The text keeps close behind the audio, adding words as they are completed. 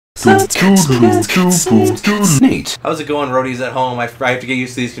Neat. How's it going, roadies at home? I have to get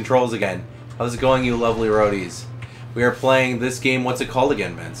used to these controls again. How's it going, you lovely roadies? We are playing this game. What's it called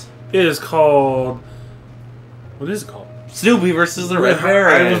again, Vince? It is called... What is it called? Snoopy versus the Red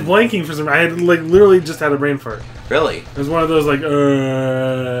Baron. I was blanking for some... I had literally just had a brain fart. Really? It was one of those What's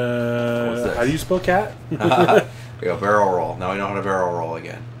this? How do you spell cat? There you go, barrel roll. Now we know how to barrel roll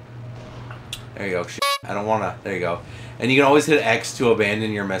again. There you go. Shit. I don't want to... There you go. And you can always hit X to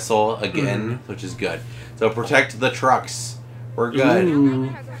abandon your missile again, which is good. So protect the trucks. We're good.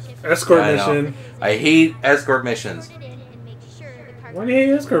 Ooh. Escort mission. I hate escort missions. Why do you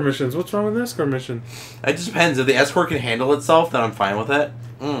hate escort missions? What's wrong with an escort mission? It just depends. If the escort can handle itself, then I'm fine with it.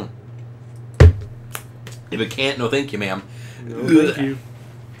 If it can't, no thank you, ma'am. No thank you. You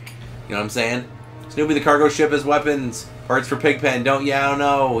know what I'm saying? Snoopy, the cargo ship has weapons. Parts for Pigpen. Don't... Yeah, I don't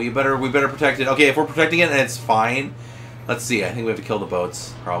know. We better protect it. Okay, if we're protecting it and it's fine... Let's see. I think we have to kill the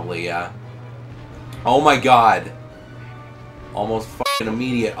boats. Probably, yeah. Oh my god. Almost fucking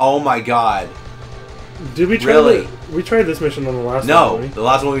immediate. Oh my god. Did we try really? We tried this mission on the last one. No, the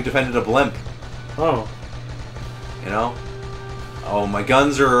last one we defended a blimp. Oh. You know? Oh, my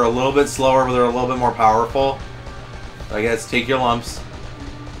guns are a little bit slower, but they're a little bit more powerful. I guess take your lumps.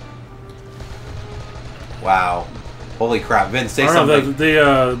 Wow. Holy crap, Vince, say something.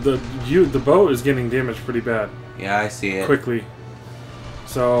 The boat is getting damaged pretty bad. Yeah, I see it. Quickly.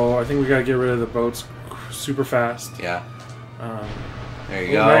 So I think we gotta get rid of the boats super fast. Yeah. There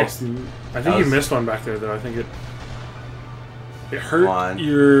you go. Nice. I think you missed one back there, though. I think it hurt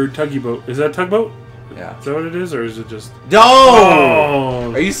your tuggy boat. Is that a tugboat? Yeah. Is that what it is, or is it just... No!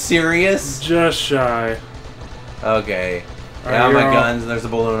 Oh! Are you serious? Just shy. Okay. Yeah, my guns. There's a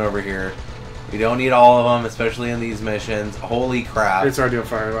balloon over here. We don't need all of them, especially in these missions. Holy crap. It's already on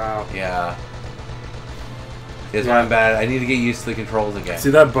fire. Wow. Yeah. It's my bad. I need to get used to the controls again.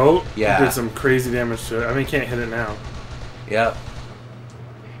 See that boat? Yeah. Did some crazy damage to it. I mean, can't hit it now. Yep.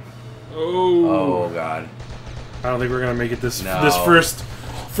 Oh. Oh god. I don't think we're gonna make it this No. this first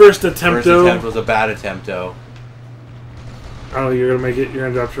attempt. First attempt was a bad attempt, though. I don't think you're gonna make it. You're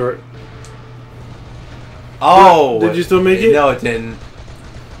gonna drop short. Oh! Did you still make it? No, it didn't.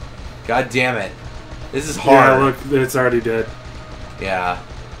 God damn it. This is hard. Yeah, look, it's already dead. Yeah.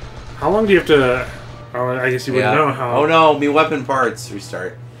 How long do you have to... Oh, I guess you wouldn't know how... Oh no, me weapon parts.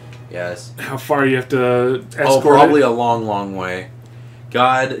 Restart. Yes. How far you have to escort Oh, probably a long, long way.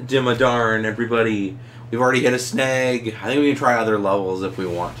 God darn, everybody. We've already hit a snag. I think we can try other levels if we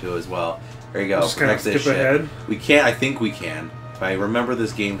want to as well. There you go. Just kind of skip ahead. We can't. I think we can. If I remember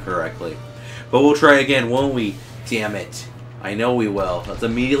this game correctly. But we'll try again, won't we? Damn it. I know we will. Let's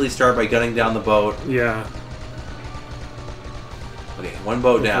immediately start by gunning down the boat. Yeah. Okay, one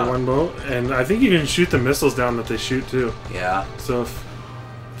boat down. One boat, and I think you can shoot the missiles down that they shoot too. Yeah. So if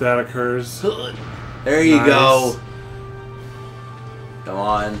that occurs, there you go. Come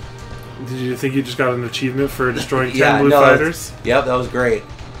on. Did you think you just got an achievement for destroying 10 blue fighters? Yep, that was great.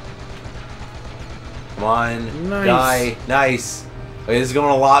 Come on, die. Nice. Okay, this is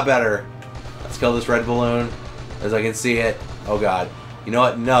going a lot better. Let's kill this red balloon as I can see it. Oh god. You know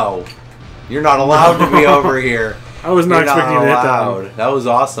what? No. You're not allowed to be over here. I was not expecting to hit that. That was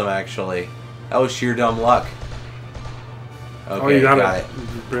awesome, actually. That was sheer dumb luck. Okay, oh, you got it.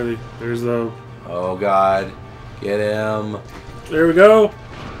 Really? There's the... Oh, God. Get him. There we go.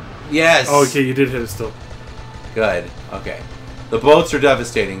 Yes. Oh, okay, you did hit it still. Good. Okay. The boats are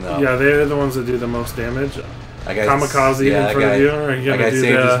devastating, though. Yeah, they're the ones that do the most damage. Kamikaze in front of you. Or are you gonna do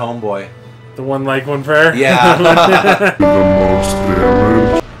saved his homeboy. The one like, one prayer? Yeah. The most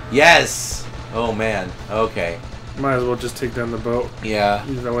damage. Yes. Oh, man. Okay. Might as well just take down the boat. Yeah.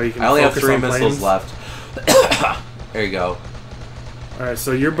 That way you can I only have 3 missiles planes. Left. There you go. Alright,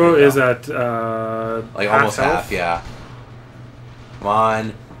 so your boat is at like almost half, yeah. Come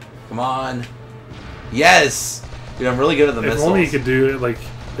on. Come on. Yes! Dude, I'm really good at the missiles. If only you could do it, like,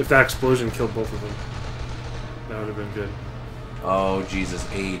 if that explosion killed both of them. That would have been good. Oh, Jesus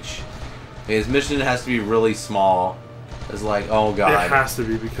H. His mission has to be really small. It's like, oh god. It has to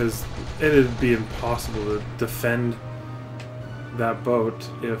be, because it'd be impossible to defend that boat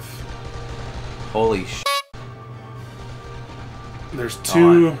if... Holy sh**. There's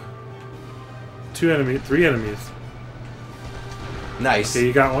three enemies. Nice. Okay,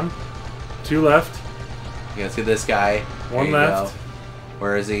 you got one. 2 left. Okay, let's get this guy. One left. Go.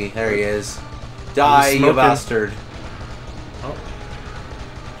 Where is he? There he is. Die, you bastard. Oh.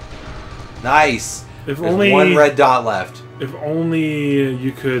 Nice. If There's only one red dot left. If only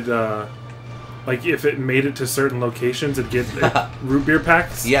you could, like, if it made it to certain locations, it'd get root beer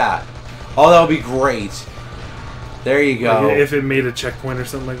packs. Yeah. Oh, that would be great. There you go. Like if it made a checkpoint or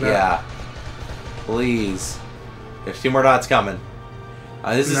something like that. Yeah. Please. There's 2 more dots coming.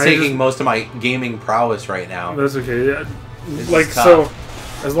 This is taking most of my gaming prowess right now. That's okay. Yeah. Like, so,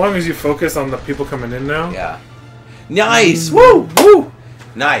 as long as you focus on the people coming in now. Yeah. Nice! Woo! Woo!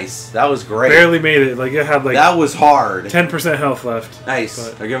 Nice. That was great. Barely made it. Like, it had like... That was hard. 10% health left. Nice.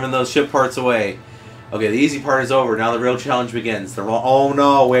 But. They're giving those ship parts away. Okay, the easy part is over. Now the real challenge begins. Oh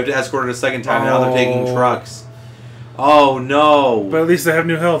no, we have to escort it a second time. Now they're taking trucks. Oh no. But at least they have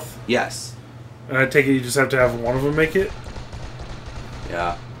new health. Yes. And I take it you just have to have one of them make it?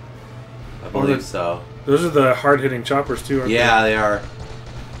 Yeah. I believe so. Those are the hard-hitting choppers too, aren't they? Yeah, they are.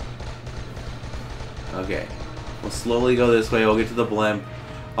 Okay. We'll slowly go this way. We'll get to the blimp.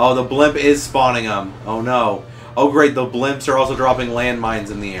 Oh, the blimp is spawning them. Oh no. Oh great, the blimps are also dropping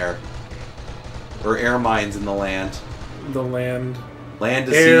landmines in the air. Or air mines in the land. The land. Land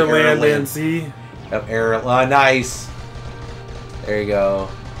to air, sea. Land, land, sea. Yep, air. Nice. There you go.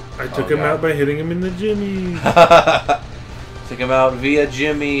 I took him out by hitting him in the jimmy. Took him out via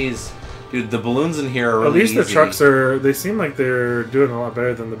jimmies. Dude, the balloons in here are really At least easy. the trucks are... They seem like they're doing a lot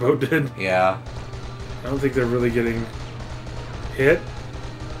better than the boat did. Yeah. I don't think they're really getting hit.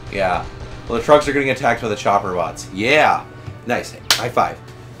 Yeah. Well, the trucks are getting attacked by the chopper bots. Yeah. Nice. High five.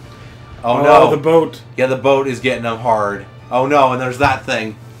 Oh no. The boat. Yeah, the boat is getting them hard. Oh no, and there's that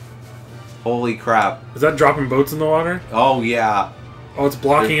thing. Holy crap. Is that dropping boats in the water? Oh yeah. Oh, it's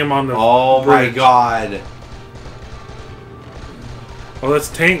blocking him on the Oh bridge. my god. Oh, that's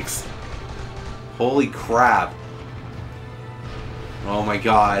tanks. Holy crap. Oh my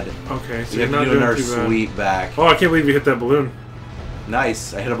god. Okay, so we have to do another sweep back. Oh, I can't believe you hit that balloon.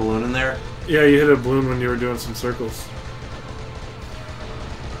 Nice. I hit a balloon in there? Yeah, you hit a balloon when you were doing some circles.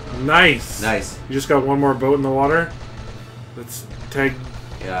 Nice. Nice. You just got one more boat in the water. Let's tag.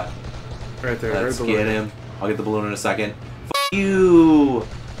 Yeah. Right there. Let's get him. I'll get the balloon in a second. F you!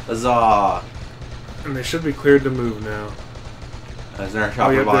 Huzzah! And they should be cleared to move now. There's another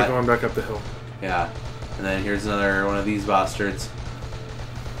chopper they're bot. going back up the hill. Yeah. And then here's another one of these bastards.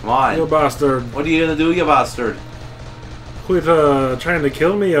 Come on. You bastard. What are you gonna do, you bastard? Quit trying to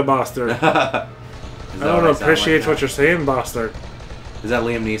kill me, you bastard. I don't appreciate what you're saying, bastard. Is that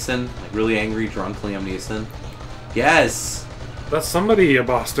Liam Neeson? Like really angry, drunk Liam Neeson? Yes! That's somebody, you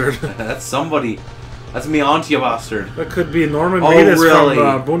bastard. That's somebody. That's me auntie, you bastard. That could be Norman Reedus really?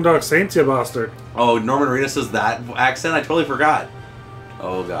 from Boondock Saints, you bastard. Oh, Norman Reedus has that accent? I totally forgot.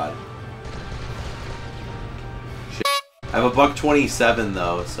 Oh, God. Shit. I have a $1.27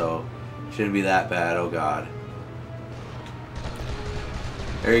 though, so shouldn't be that bad. Oh, God.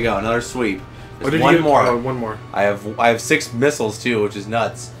 There you go, another sweep. There's one more. Oh, one more. I have 6 missiles too, which is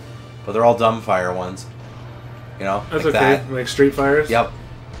nuts. But they're all dumbfire ones. You know? That's like okay. That. Like straight fires? Yep.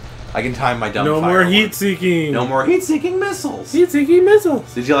 I can time my dumbfire. No more heat-seeking. No more heat-seeking missiles. Heat-seeking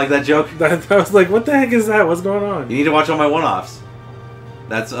missiles. Did you like that joke? I was like, what the heck is that? What's going on? You need to watch all my one-offs.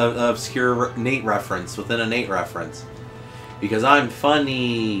 That's an obscure Nate reference within a Nate reference. Because I'm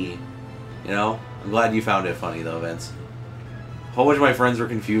funny. You know? I'm glad you found it funny, though, Vince. A whole bunch of my friends were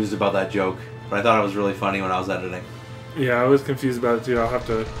confused about that joke, but I thought it was really funny when I was editing. Yeah, I was confused about it, too. I'll have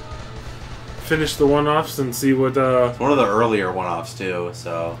to finish the one-offs and see what... It's one of the earlier one-offs, too,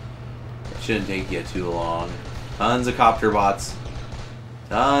 so... It shouldn't take you too long. Tons of copter bots.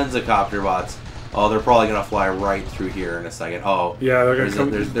 Tons of copter bots. Oh, they're probably going to fly right through here in a second. Oh, yeah, they're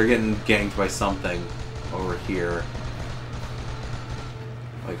going to they're getting ganked by something over here.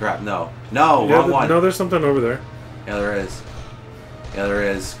 Holy crap, no. No, yeah, wrong one. No, there's something over there. Yeah, there is. Yeah, there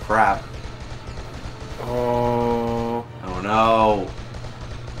is. Crap. Oh. Oh, no.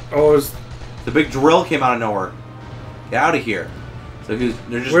 Oh, it's... The big drill came out of nowhere. Get out of here. So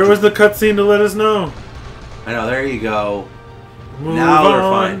they're just... Where was the cutscene to let us know? I know, there you go. Move now on. they're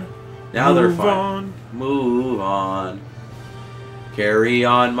fine. Now Move they're fine. On. Move on. Carry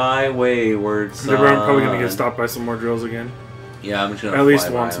on my wayward son. They're probably going to get stopped by some more drills again. Yeah, I'm just going to at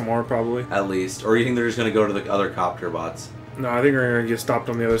least once more, probably. At least. Or you think they're just going to go to the other copter bots? No, I think we're going to get stopped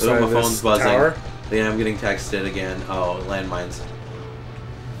on the other side my of this phone's buzzing. tower. Yeah, I'm getting texted again. Oh, landmines.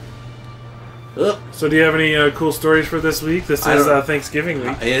 So do you have any cool stories for this week? This is Thanksgiving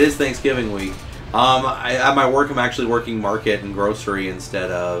week. It is Thanksgiving week. At my work, I'm actually working market and grocery instead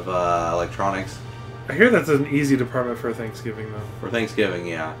of electronics. I hear that's an easy department for Thanksgiving, though. For Thanksgiving,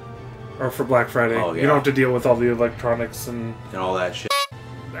 yeah. Or for Black Friday. Oh, yeah. You don't have to deal with all the electronics and all that shit.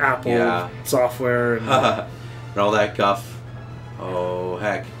 Apple software and... and all that guff. Oh,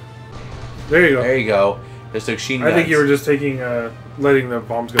 heck. There you go. There you go. Just took machine guns. I think you were just taking, letting the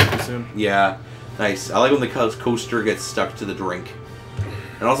bombs go too soon. Yeah. Nice. I like when the coaster gets stuck to the drink.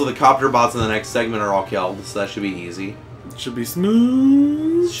 And also the copter bots in the next segment are all killed, so that should be easy. Should be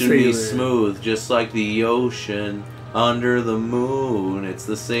smooth. Should be smooth, just like the ocean under the moon. It's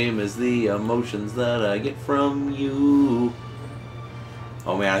the same as the emotions that I get from you.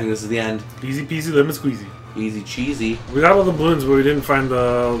 Oh man, I think this is the end. Easy peasy lemon squeezy. Easy cheesy. We got all the balloons, but we didn't find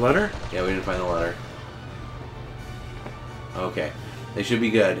the letter? Yeah, we didn't find the letter. Okay. They should be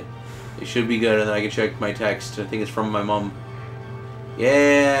good. They should be good, and then I can check my text. I think it's from my mom.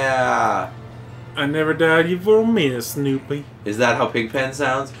 Yeah! I never doubt you for a minute, Snoopy. Is that how Pigpen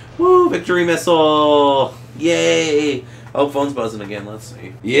sounds? Woo! Victory missile! Yay! Oh, phone's buzzing again. Let's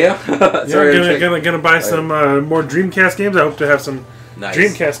see. Yeah. Sorry, gonna buy some more Dreamcast games. I hope to have some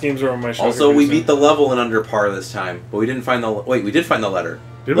Dreamcast games on my show. Also, we beat the level in under par this time, but we didn't find the. Wait, we did find the letter.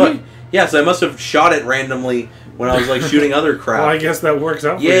 Did we? Yeah. So I must have shot it randomly when I was like shooting other crap. Well, I guess that works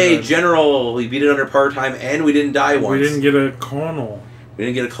out. Yay, for you, General! We beat it under par time, and we didn't die once. We didn't get a colonel. We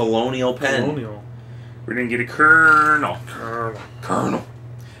didn't get a colonial pen. Colonial. We didn't get a colonel. Colonel.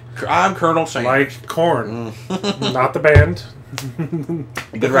 I'm Colonel Sam. Like corn. Not the band.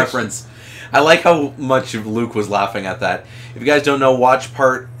 Good reference. I like how much Luke was laughing at that. If you guys don't know, watch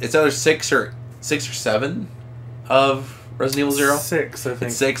part. It's either 6 or 7 of Resident Evil 0. 6, I think.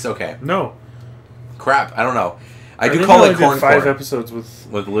 It's 6. Okay. No. Crap. I don't know. I do call it Corn. 5 episodes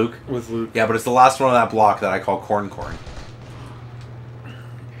with Luke. With Luke. Yeah, but it's the last one of that block that I call Corn.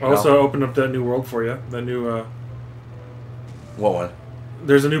 I also opened up that new world for you. That new. What one?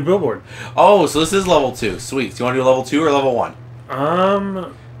 There's a new billboard. Oh, so this is level 2. Sweet. Do you want to do level 2 or level 1?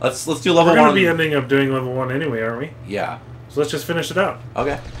 Let's do level 1. We're gonna be ending up doing level 1 anyway, aren't we? Yeah. So let's just finish it out.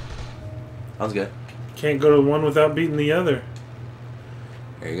 Okay. Sounds good. Can't go to one without beating the other.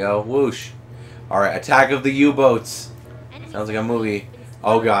 There you go. Whoosh. All right. Attack of the U-boats. Sounds like a movie.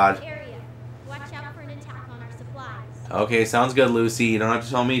 Oh God. Okay, sounds good, Lucy. You don't have to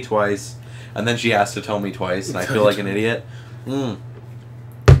tell me twice. And then she has to tell me twice, and I feel like an idiot.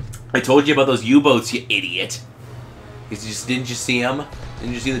 I told you about those U-boats, you idiot. Didn't you see them?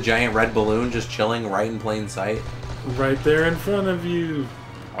 Didn't you see the giant red balloon just chilling right in plain sight? Right there in front of you.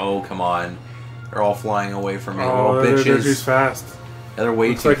 Oh, come on. They're all flying away from me, little bitches. They're too fast. Yeah, they're way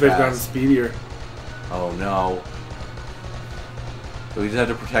Looks too like fast. They've gotten speedier. Oh, no. So we just have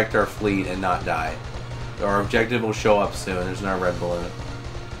to protect our fleet and not die. Our objective will show up soon. There's no red balloon.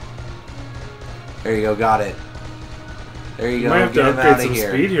 There you go. Got it. There you go. Might have to upgrade some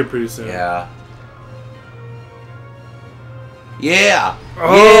speed here pretty soon. Yeah. Yeah.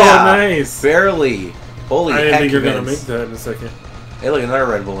 Oh, yeah. Nice. Barely. Holy heck, I didn't think you were Vince. gonna make that in a second. Hey, look, another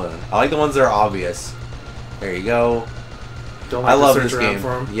red balloon. I like the ones that are obvious. There you go. Don't like I love to this search game.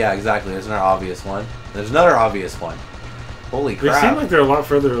 around for 'em. Yeah, exactly. There's another obvious one. There's another obvious one. Holy crap. They seem like they're a lot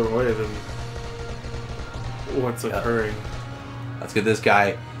further away than what's occurring. Let's get this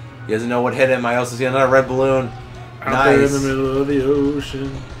guy. He doesn't know what hit him. I also see another red balloon. Out there in the middle of the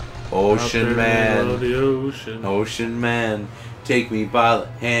ocean. Ocean man. In the middle of the ocean. Ocean man. Take me by the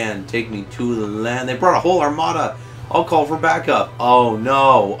hand. Take me to the land. They brought a whole armada. I'll call for backup. Oh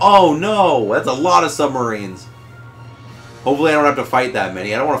no. Oh no. That's a lot of submarines. Hopefully I don't have to fight that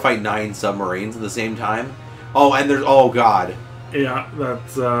many. I don't want to fight 9 submarines at the same time. Oh, and there's... Oh, God. Yeah,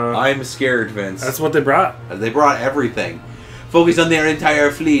 that's... I'm scared, Vince. That's what they brought. They brought everything. Focus on their entire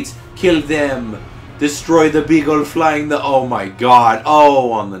fleet. Kill them. Destroy the beagle flying the... Oh, my God.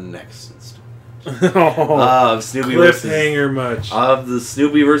 Oh, on the next instant. Of Snoopy cliffhanger much. Of the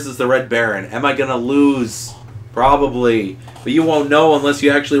Snoopy versus the Red Baron. Am I going to lose? Probably. But you won't know unless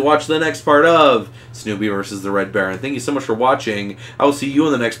you actually watch the next part of Snoopy versus the Red Baron. Thank you so much for watching. I will see you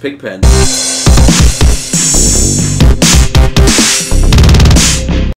in the next Pigpen.